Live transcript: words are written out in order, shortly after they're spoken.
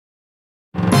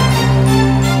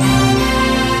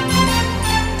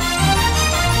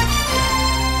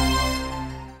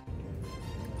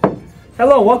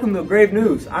Hello, welcome to Grave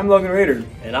News. I'm Logan Rader.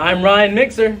 And I'm Ryan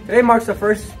Mixer. Today marks the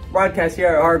first broadcast here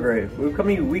at Hargrave. We're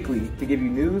coming to you weekly to give you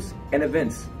news and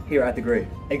events here at the Grave.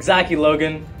 Exactly,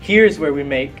 Logan. Here's where we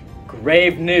make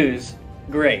Grave News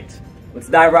great. Let's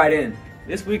dive right in.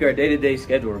 This week our day-to-day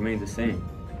schedule remains the same.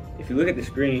 If you look at the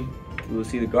screen, you will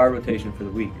see the guard rotation for the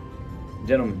week.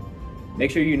 Gentlemen, make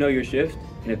sure you know your shift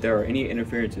and if there are any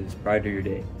interferences prior to your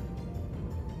day.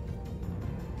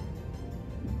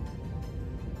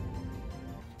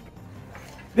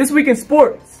 This week in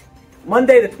sports,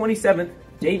 Monday the 27th,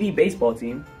 JV baseball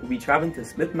team will be traveling to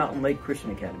Smith Mountain Lake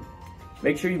Christian Academy.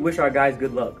 Make sure you wish our guys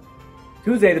good luck.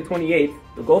 Tuesday the 28th,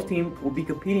 the golf team will be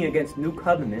competing against New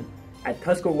Covenant at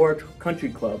Tuscarora Country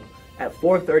Club at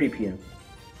 4:30 p.m.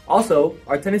 Also,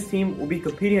 our tennis team will be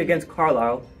competing against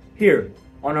Carlisle here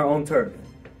on our own turf.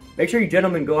 Make sure you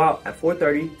gentlemen go out at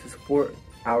 4:30 to support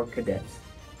our cadets.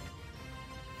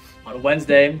 On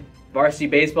Wednesday, varsity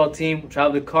baseball team will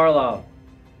travel to Carlisle.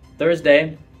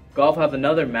 Thursday, golf will have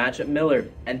another match at Miller,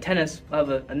 and tennis will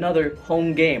have another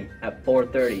home game at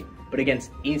 4:30, but against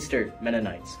Easter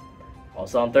Mennonites.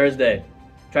 Also on Thursday,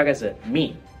 track has a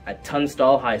meet at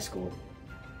Tunstall High School.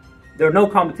 There are no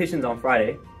competitions on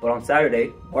Friday, but on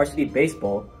Saturday, varsity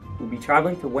baseball will be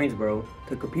traveling to Waynesboro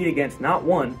to compete against not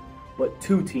one, but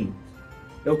two teams.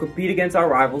 They'll compete against our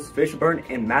rivals Fishburne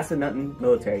and Massanutten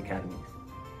Military Academies.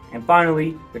 And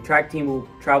finally, the track team will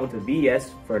travel to VES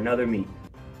for another meet.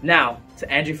 Now, to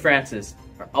Andrew Francis,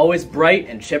 our always bright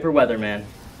and chipper weatherman.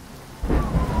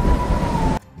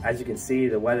 As you can see,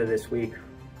 the weather this week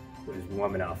was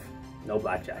warm enough. No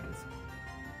black jackets.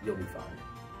 You'll be fine.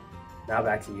 Now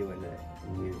back to you in the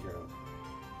newsroom.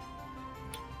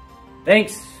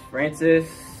 Thanks, Francis.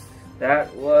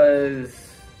 That was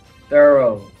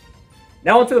thorough.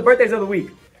 Now on to the birthdays of the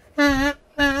week.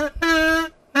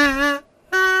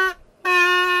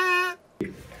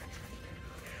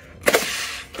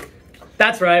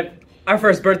 That's right. Our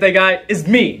first birthday guy is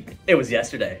me. It was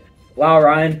yesterday. Wow,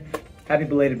 Ryan. Happy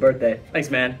belated birthday. Thanks,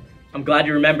 man. I'm glad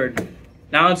you remembered.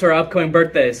 Now on to our upcoming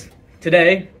birthdays.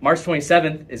 Today, March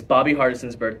 27th, is Bobby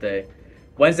Hardison's birthday.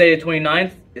 Wednesday the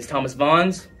 29th is Thomas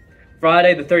Vaughn's.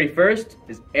 Friday the 31st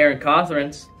is Aaron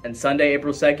Cothran's. And Sunday,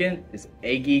 April 2nd, is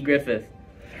Aggie Griffith.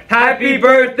 Happy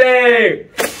birthday!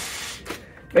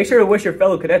 Make sure to wish your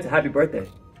fellow cadets a happy birthday.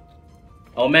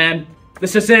 Oh man,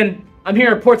 this just in. I'm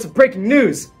hearing reports of breaking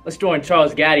news. Let's join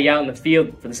Charles Gaddy out in the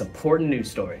field for this important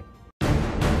news story.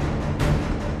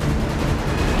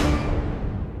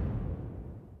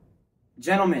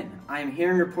 Gentlemen, I am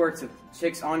hearing reports of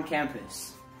chicks on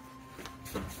campus.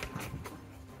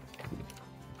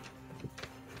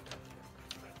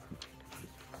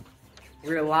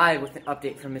 We're live with an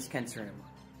update from Miss Kent's room.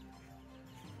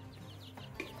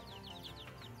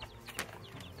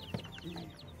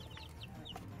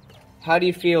 How do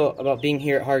you feel about being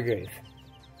here at Hargrave?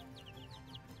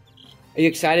 Are you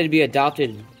excited to be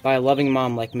adopted by a loving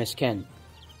mom like Miss Kent?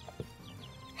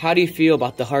 How do you feel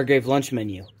about the Hargrave lunch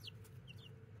menu?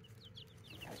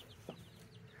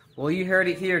 Well, you heard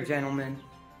it here, gentlemen.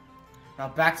 Now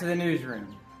back to the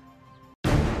newsroom.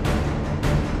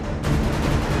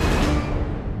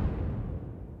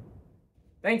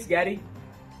 Thanks, Gaddy.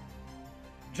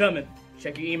 Gentlemen,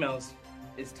 check your emails.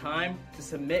 It's time to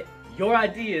submit your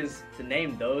ideas to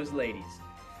name those ladies.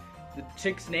 The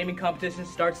Chicks Naming Competition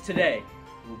starts today.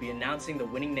 We'll be announcing the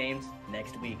winning names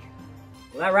next week.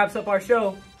 Well, that wraps up our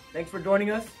show. Thanks for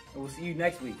joining us, and we'll see you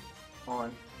next week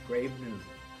on Grave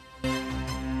News.